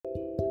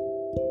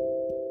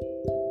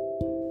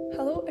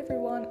Hello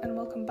everyone and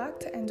welcome back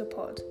to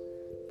Endopod.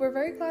 We're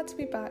very glad to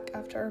be back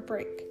after our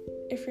break.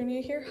 If you're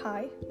new here,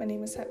 hi, my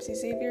name is Hepsi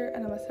Xavier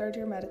and I'm a third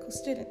year medical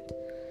student.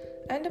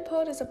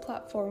 Endopod is a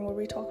platform where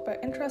we talk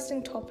about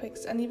interesting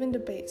topics and even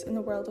debates in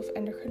the world of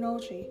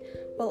endocrinology,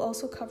 while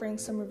also covering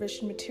some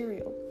revision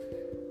material.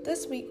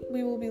 This week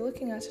we will be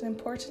looking at an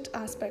important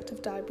aspect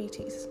of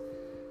diabetes.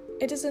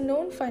 It is a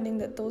known finding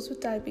that those with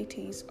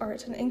diabetes are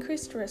at an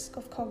increased risk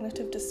of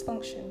cognitive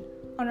dysfunction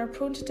and are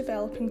prone to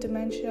developing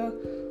dementia,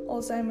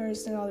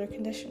 Alzheimer's and other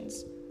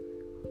conditions.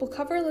 We'll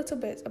cover a little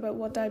bit about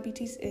what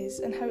diabetes is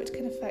and how it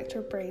can affect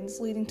our brains,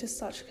 leading to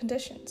such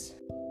conditions.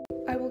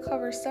 I will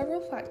cover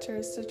several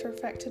factors that are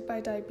affected by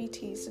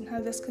diabetes and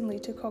how this can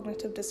lead to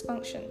cognitive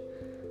dysfunction.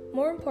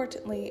 More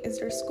importantly, is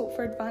there scope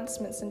for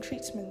advancements and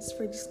treatments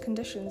for these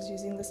conditions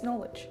using this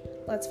knowledge?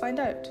 Let's find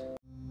out.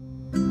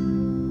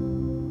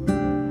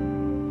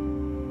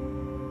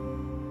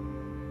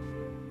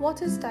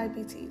 What is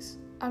diabetes?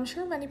 I'm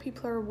sure many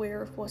people are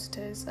aware of what it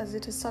is, as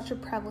it is such a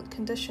prevalent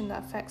condition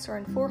that affects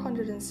around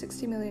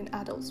 460 million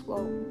adults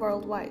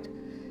worldwide.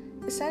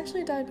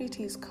 Essentially,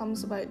 diabetes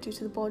comes about due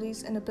to the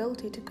body's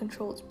inability to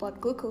control its blood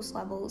glucose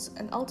levels,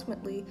 and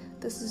ultimately,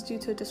 this is due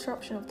to a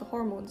disruption of the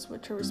hormones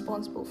which are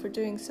responsible for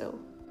doing so.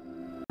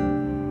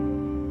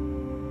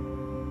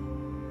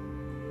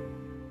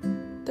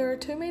 There are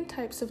two main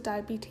types of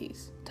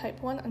diabetes,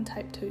 type 1 and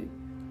type 2.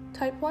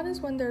 Type 1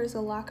 is when there is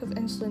a lack of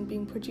insulin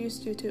being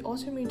produced due to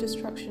autoimmune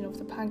destruction of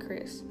the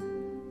pancreas.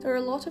 There are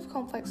a lot of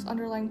complex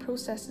underlying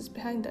processes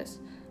behind this,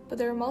 but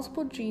there are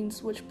multiple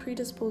genes which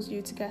predispose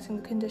you to getting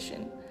the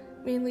condition,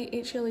 mainly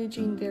HLA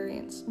gene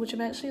variants, which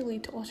eventually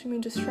lead to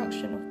autoimmune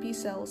destruction of B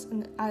cells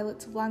in the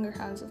islets of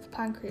Langerhans of the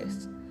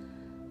pancreas.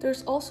 There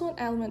is also an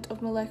element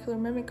of molecular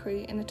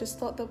mimicry, and it is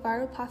thought that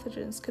viral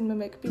pathogens can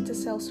mimic beta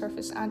cell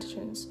surface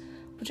antigens,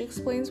 which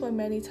explains why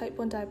many type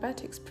 1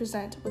 diabetics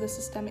present with a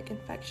systemic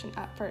infection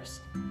at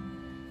first.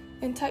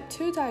 In type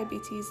 2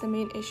 diabetes, the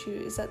main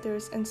issue is that there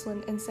is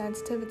insulin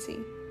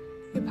insensitivity.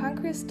 Your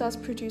pancreas does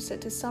produce it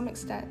to some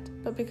extent,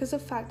 but because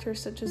of factors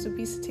such as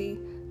obesity,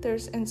 there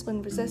is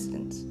insulin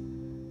resistance.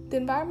 The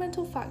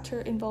environmental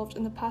factor involved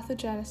in the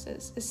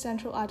pathogenesis is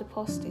central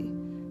adiposity,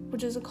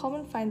 which is a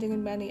common finding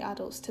in many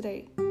adults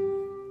today.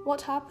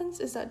 What happens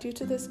is that due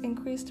to this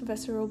increased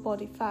visceral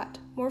body fat,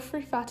 more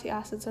free fatty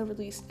acids are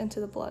released into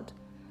the blood.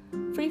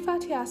 Free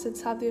fatty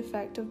acids have the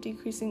effect of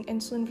decreasing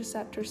insulin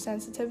receptor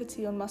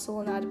sensitivity on muscle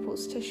and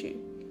adipose tissue.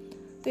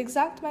 The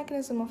exact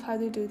mechanism of how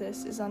they do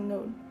this is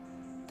unknown.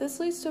 This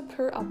leads to a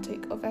poor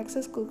uptake of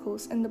excess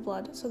glucose in the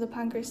blood, so the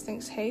pancreas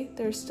thinks, hey,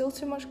 there is still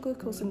too much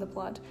glucose in the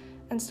blood,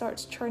 and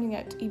starts churning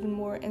out even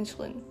more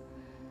insulin.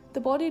 The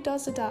body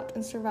does adapt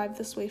and survive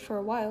this way for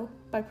a while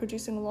by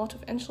producing a lot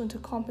of insulin to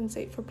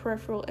compensate for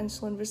peripheral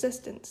insulin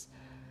resistance.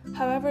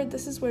 However,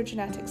 this is where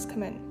genetics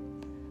come in.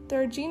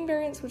 There are gene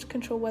variants which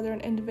control whether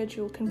an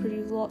individual can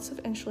produce lots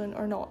of insulin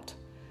or not.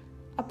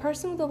 A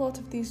person with a lot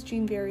of these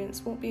gene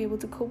variants won't be able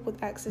to cope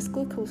with excess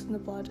glucose in the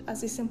blood,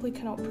 as they simply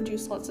cannot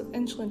produce lots of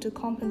insulin to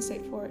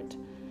compensate for it.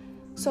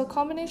 So a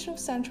combination of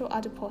central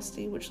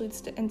adiposity, which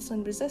leads to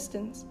insulin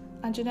resistance,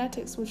 and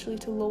genetics, which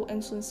lead to low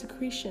insulin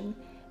secretion,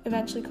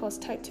 eventually cause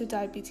type 2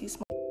 diabetes.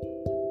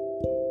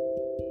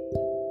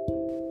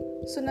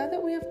 So now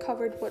that we have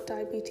covered what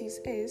diabetes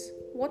is,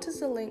 what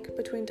is the link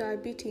between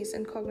diabetes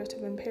and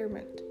cognitive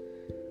impairment?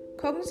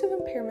 Cognitive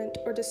impairment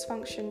or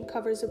dysfunction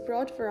covers a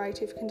broad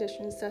variety of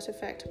conditions that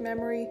affect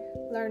memory,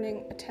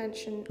 learning,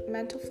 attention,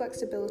 mental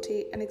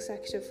flexibility, and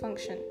executive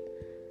function.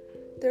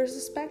 There is a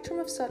spectrum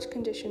of such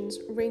conditions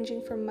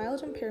ranging from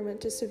mild impairment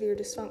to severe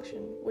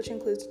dysfunction, which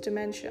includes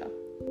dementia.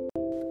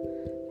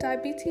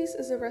 Diabetes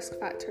is a risk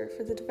factor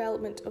for the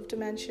development of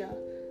dementia,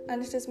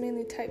 and it is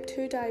mainly type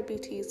 2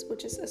 diabetes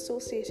which is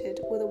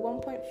associated with a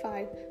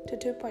 1.5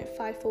 to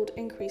 2.5-fold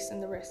increase in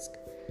the risk.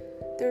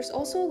 There is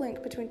also a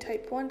link between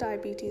type 1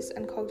 diabetes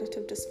and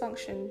cognitive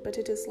dysfunction, but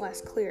it is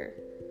less clear.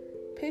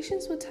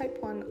 Patients with type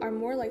 1 are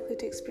more likely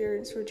to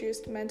experience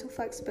reduced mental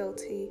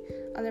flexibility,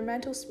 and their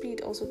mental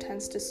speed also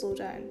tends to slow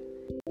down.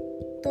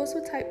 Those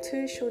with type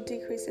 2 show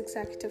decreased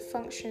executive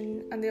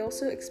function, and they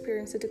also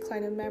experience a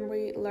decline in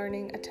memory,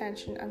 learning,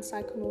 attention, and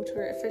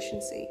psychomotor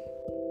efficiency.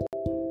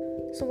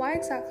 So why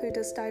exactly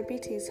does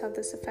diabetes have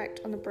this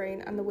effect on the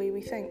brain and the way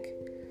we think?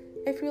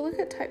 If we look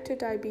at type 2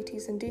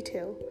 diabetes in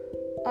detail,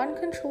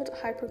 uncontrolled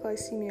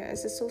hyperglycemia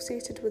is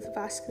associated with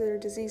vascular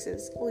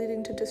diseases,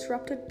 leading to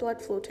disrupted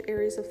blood flow to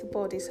areas of the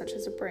body such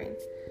as the brain.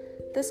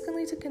 This can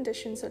lead to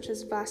conditions such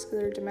as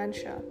vascular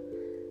dementia.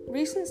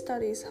 Recent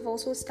studies have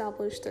also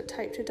established that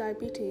type 2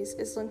 diabetes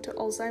is linked to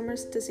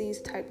Alzheimer's disease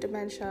type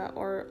dementia,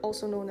 or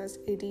also known as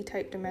AD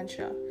type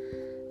dementia.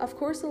 Of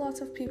course, a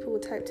lot of people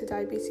with type 2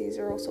 diabetes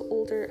are also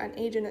older, and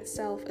age in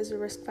itself is a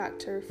risk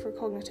factor for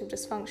cognitive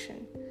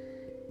dysfunction.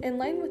 In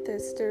line with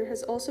this, there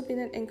has also been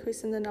an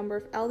increase in the number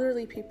of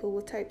elderly people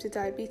with type 2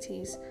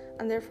 diabetes,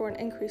 and therefore an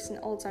increase in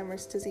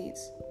Alzheimer's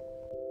disease.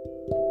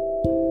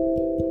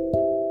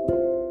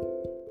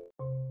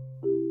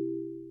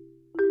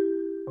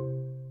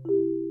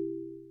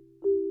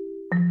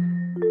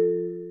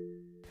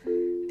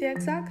 The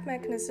exact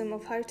mechanism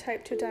of how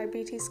type 2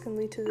 diabetes can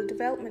lead to the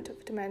development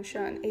of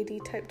dementia and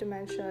AD type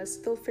dementia is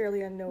still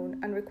fairly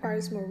unknown and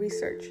requires more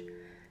research.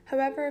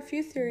 However, a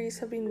few theories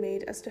have been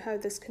made as to how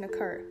this can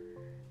occur.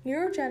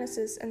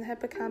 Neurogenesis in the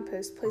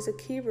hippocampus plays a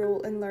key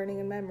role in learning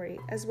and memory,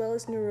 as well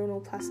as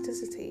neuronal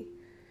plasticity.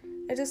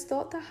 It is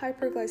thought that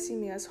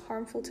hyperglycemia is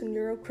harmful to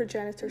neural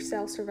progenitor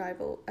cell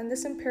survival, and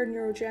this impaired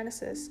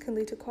neurogenesis can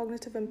lead to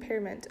cognitive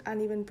impairment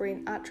and even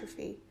brain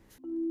atrophy.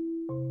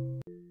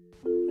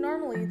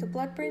 Normally, the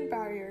blood-brain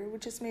barrier,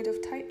 which is made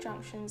of tight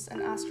junctions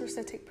and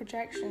astrocytic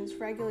projections,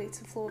 regulates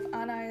the flow of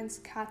anions,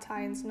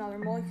 cations, and other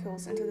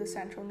molecules into the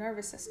central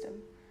nervous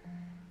system.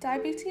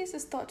 Diabetes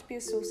is thought to be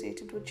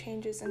associated with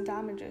changes and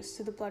damages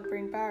to the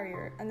blood-brain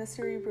barrier and the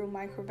cerebral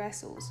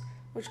microvessels,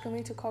 which can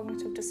lead to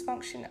cognitive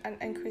dysfunction and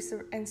increase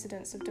the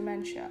incidence of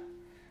dementia.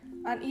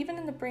 And even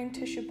in the brain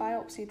tissue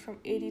biopsied from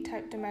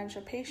AD-type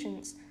dementia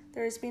patients,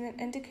 there has been an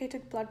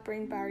indicated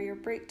blood-brain barrier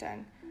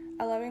breakdown,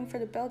 allowing for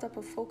the buildup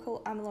of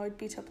focal amyloid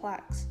beta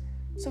plaques.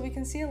 So we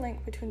can see a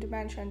link between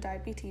dementia and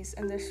diabetes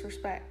in this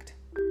respect.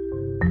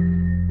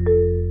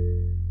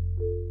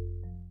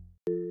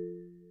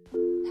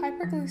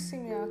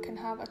 Hyperglycemia can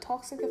have a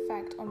toxic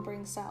effect on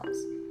brain cells.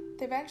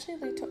 They eventually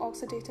lead to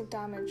oxidative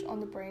damage on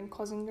the brain,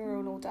 causing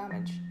neuronal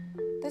damage.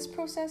 This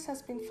process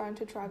has been found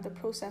to drive the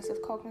process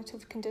of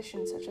cognitive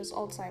conditions such as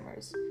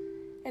Alzheimer's.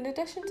 In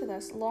addition to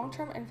this,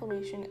 long-term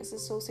inflammation is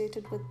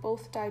associated with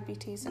both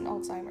diabetes and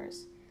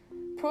Alzheimer's.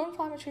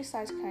 Pro-inflammatory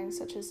cytokines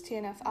such as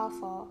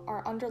TNF-alpha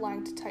are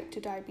underlying to type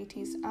 2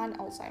 diabetes and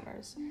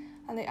Alzheimer's,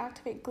 and they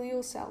activate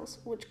glial cells,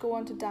 which go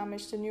on to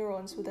damage the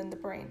neurons within the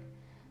brain.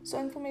 So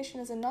inflammation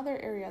is another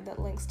area that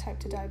links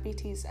type 2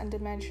 diabetes and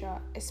dementia,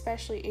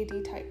 especially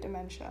AD-type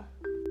dementia.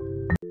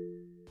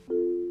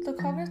 The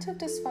cognitive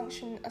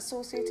dysfunction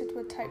associated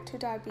with type 2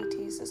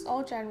 diabetes is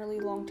all generally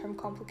long-term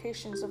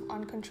complications of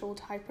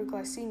uncontrolled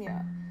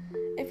hyperglycemia.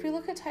 If we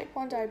look at type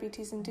 1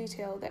 diabetes in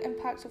detail, the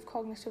impact of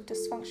cognitive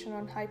dysfunction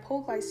on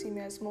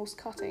hypoglycemia is most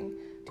cutting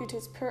due to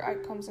its poor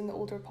outcomes in the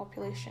older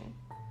population.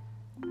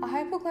 A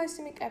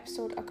hypoglycemic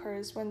episode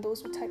occurs when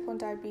those with type 1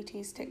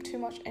 diabetes take too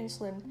much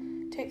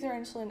insulin, take their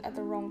insulin at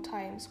the wrong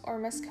times, or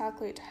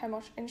miscalculate how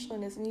much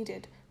insulin is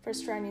needed for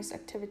strenuous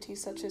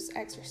activities such as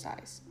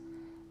exercise.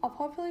 A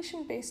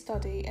population-based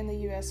study in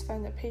the US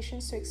found that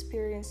patients who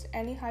experienced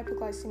any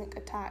hypoglycemic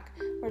attack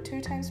were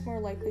 2 times more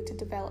likely to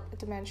develop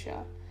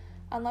dementia,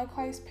 and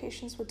likewise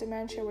patients with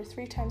dementia were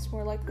 3 times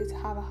more likely to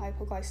have a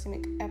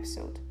hypoglycemic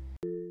episode.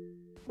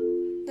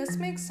 This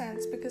makes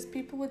sense because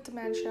people with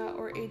dementia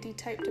or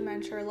AD-type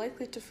dementia are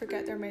likely to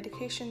forget their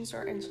medications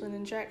or insulin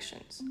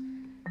injections.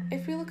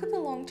 If we look at the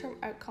long-term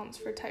outcomes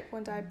for type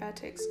 1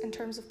 diabetics in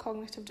terms of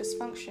cognitive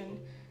dysfunction,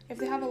 if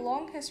they have a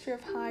long history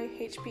of high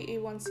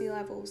HbA1c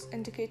levels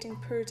indicating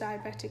poor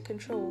diabetic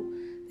control,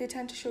 they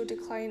tend to show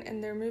decline in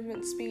their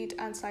movement speed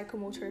and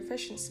psychomotor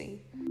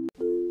efficiency.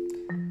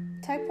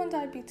 Type 1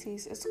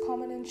 diabetes is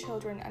common in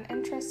children, and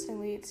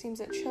interestingly, it seems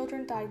that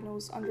children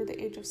diagnosed under the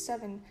age of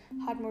 7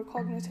 had more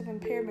cognitive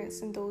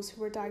impairments than those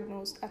who were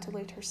diagnosed at a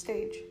later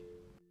stage.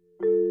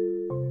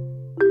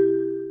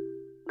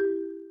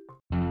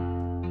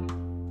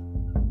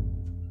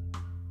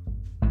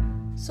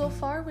 So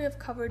far, we have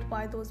covered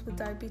why those with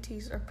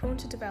diabetes are prone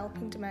to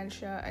developing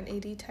dementia and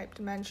AD-type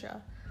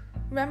dementia.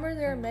 Remember,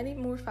 there are many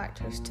more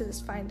factors to this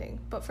finding,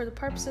 but for the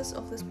purposes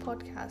of this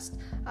podcast,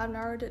 I've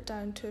narrowed it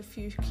down to a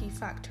few key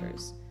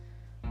factors.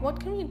 What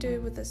can we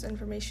do with this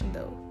information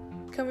though?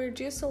 Can we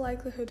reduce the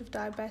likelihood of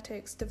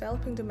diabetics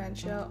developing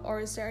dementia, or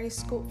is there any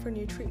scope for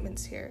new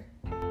treatments here?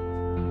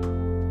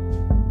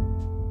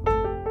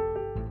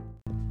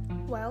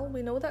 Well,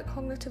 we know that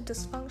cognitive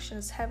dysfunction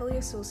is heavily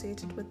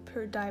associated with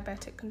poor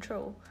diabetic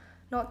control,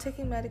 not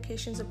taking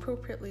medications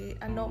appropriately,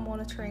 and not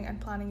monitoring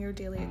and planning your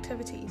daily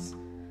activities.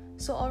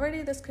 So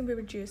already this can be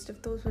reduced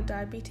if those with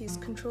diabetes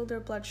control their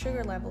blood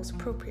sugar levels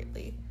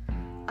appropriately.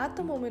 At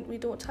the moment, we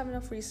don't have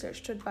enough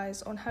research to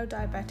advise on how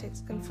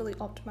diabetics can fully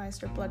optimize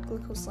their blood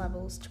glucose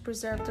levels to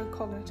preserve their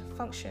cognitive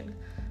function,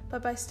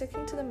 but by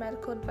sticking to the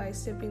medical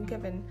advice they've been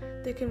given,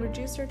 they can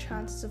reduce their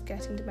chances of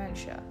getting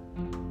dementia.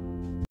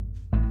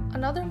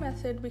 Another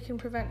method we can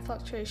prevent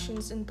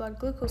fluctuations in blood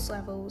glucose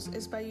levels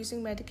is by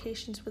using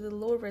medications with a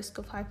low risk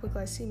of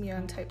hypoglycemia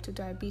and type 2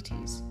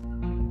 diabetes.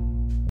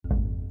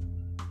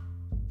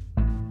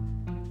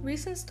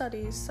 Recent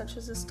studies, such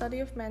as the study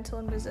of mental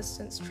and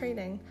resistance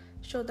training,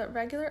 showed that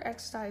regular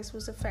exercise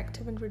was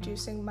effective in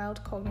reducing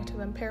mild cognitive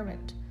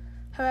impairment.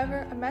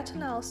 However, a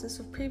meta-analysis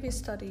of previous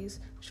studies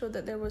showed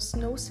that there was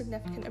no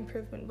significant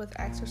improvement with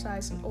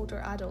exercise in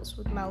older adults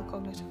with mild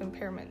cognitive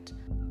impairment.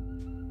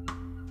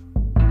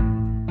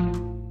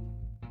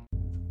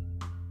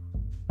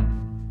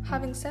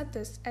 Having said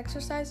this,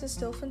 exercise is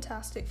still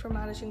fantastic for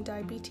managing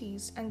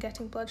diabetes and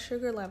getting blood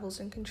sugar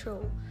levels in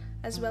control,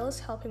 as well as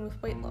helping with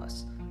weight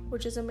loss,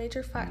 which is a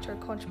major factor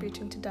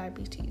contributing to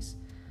diabetes.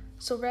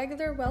 So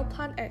regular,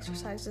 well-planned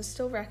exercise is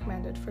still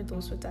recommended for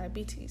those with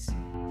diabetes.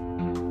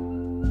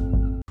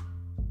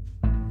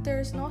 There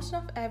is not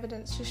enough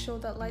evidence to show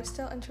that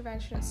lifestyle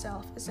intervention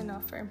itself is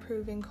enough for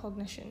improving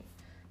cognition.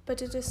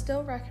 but it is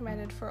still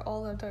recommended for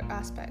all other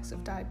aspects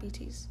of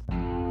diabetes.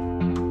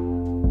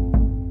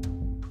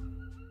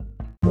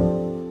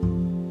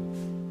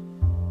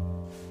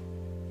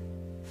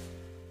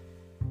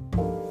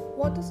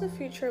 What does the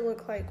future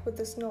look like with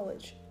this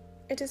knowledge?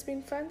 It has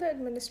been found that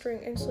administering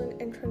insulin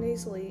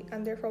intranasally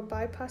and therefore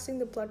bypassing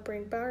the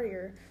blood-brain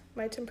barrier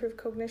might improve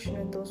cognition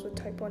in those with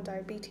type 1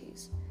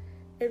 diabetes.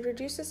 It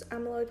reduces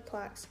amyloid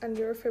plaques and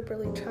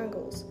neurofibrillary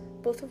tangles,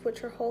 both of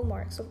which are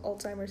hallmarks of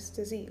Alzheimer's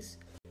disease.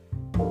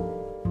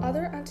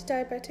 Other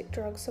anti-diabetic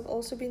drugs have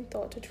also been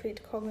thought to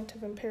treat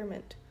cognitive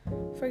impairment.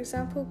 For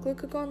example,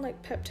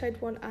 glucagon-like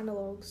peptide 1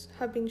 analogues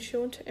have been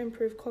shown to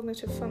improve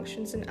cognitive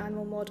functions in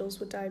animal models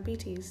with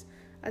diabetes,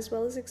 as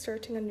well as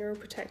exerting a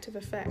neuroprotective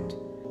effect.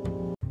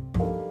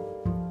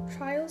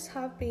 Trials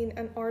have been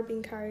and are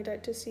being carried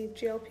out to see if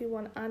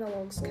GLP-1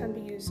 analogues can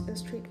be used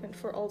as treatment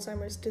for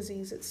Alzheimer's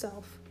disease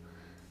itself.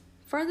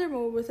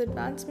 Furthermore, with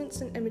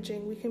advancements in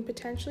imaging, we can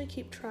potentially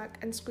keep track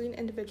and screen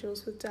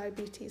individuals with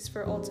diabetes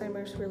for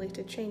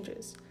Alzheimer's-related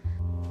changes.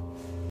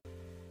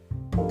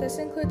 This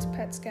includes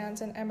PET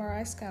scans and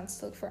MRI scans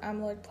to look for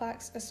amyloid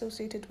plaques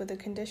associated with the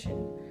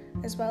condition,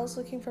 as well as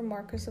looking for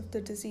markers of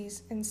the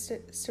disease in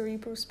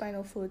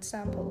cerebrospinal fluid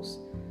samples.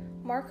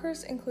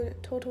 Markers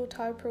include total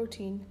tau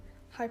protein,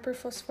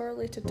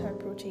 hyperphosphorylated tau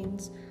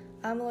proteins,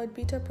 amyloid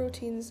beta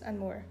proteins, and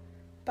more.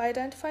 By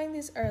identifying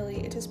these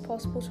early, it is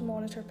possible to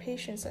monitor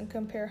patients and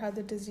compare how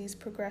the disease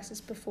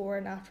progresses before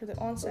and after the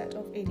onset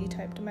of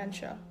AD-type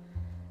dementia.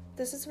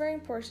 This is very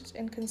important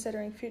in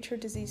considering future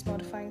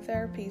disease-modifying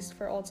therapies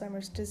for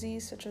Alzheimer's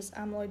disease, such as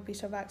amyloid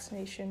beta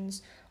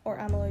vaccinations or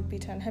amyloid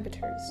beta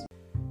inhibitors.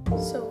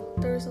 So,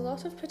 there is a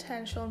lot of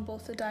potential on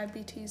both the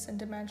diabetes and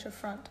dementia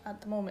front at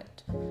the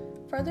moment.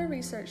 Further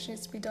research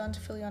needs to be done to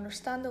fully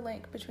understand the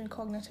link between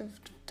cognitive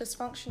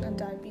dysfunction and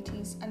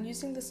diabetes, and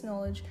using this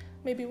knowledge,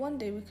 maybe one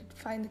day we could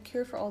find the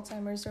cure for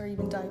Alzheimer's or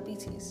even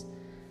diabetes.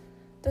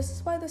 This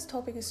is why this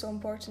topic is so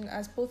important,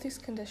 as both these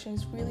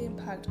conditions really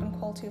impact on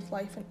quality of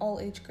life in all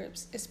age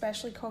groups,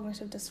 especially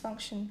cognitive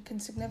dysfunction can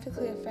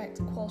significantly affect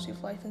the quality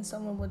of life in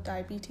someone with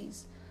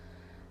diabetes.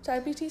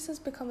 Diabetes has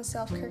become a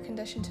self-care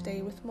condition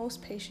today, with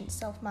most patients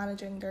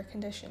self-managing their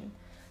condition.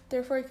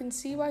 Therefore, you can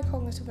see why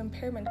cognitive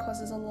impairment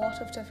causes a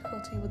lot of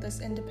difficulty with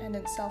this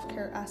independent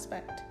self-care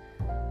aspect.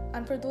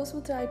 And for those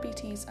with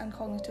diabetes and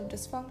cognitive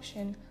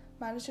dysfunction,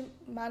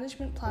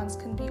 management plans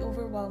can be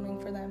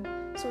overwhelming for them,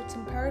 so it's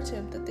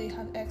imperative that they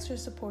have extra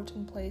support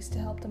in place to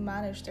help them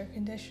manage their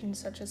conditions,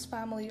 such as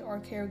family or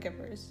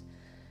caregivers.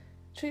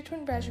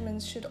 Treatment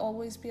regimens should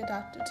always be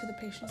adapted to the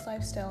patient's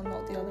lifestyle,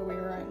 not the other way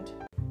around.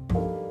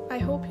 I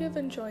hope you have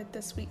enjoyed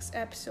this week's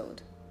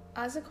episode.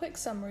 As a quick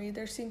summary,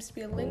 there seems to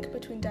be a link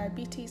between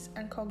diabetes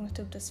and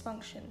cognitive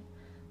dysfunction.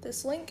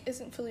 This link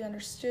isn't fully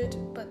understood,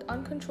 but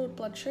uncontrolled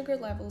blood sugar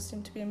levels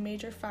seem to be a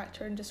major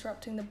factor in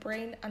disrupting the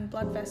brain and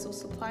blood vessels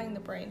supplying the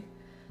brain.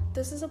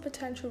 This is a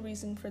potential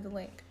reason for the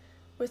link.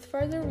 With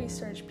further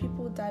research,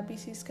 people with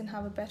diabetes can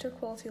have a better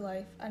quality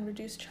life and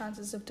reduce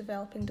chances of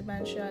developing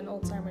dementia and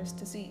Alzheimer's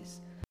disease.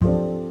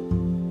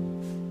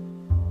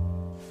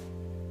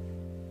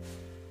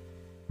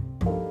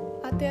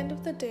 At the end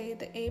of the day,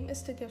 the aim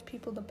is to give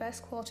people the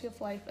best quality of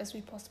life as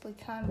we possibly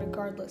can,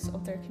 regardless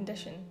of their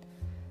condition.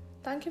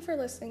 Thank you for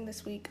listening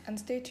this week, and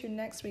stay tuned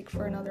next week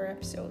for another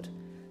episode.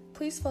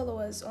 Please follow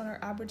us on our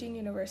Aberdeen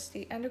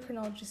University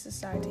Endocrinology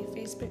Society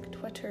Facebook,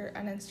 Twitter,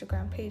 and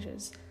Instagram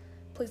pages.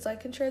 Please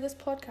like and share this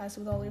podcast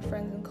with all your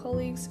friends and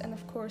colleagues, and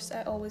of course,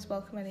 I always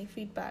welcome any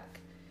feedback.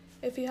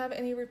 If you have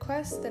any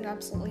requests, then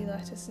absolutely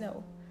let us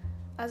know.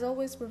 As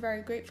always, we're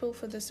very grateful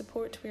for the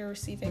support we are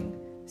receiving.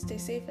 Stay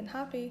safe and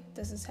happy.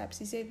 This is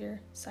Hepsi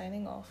Xavier,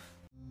 signing off.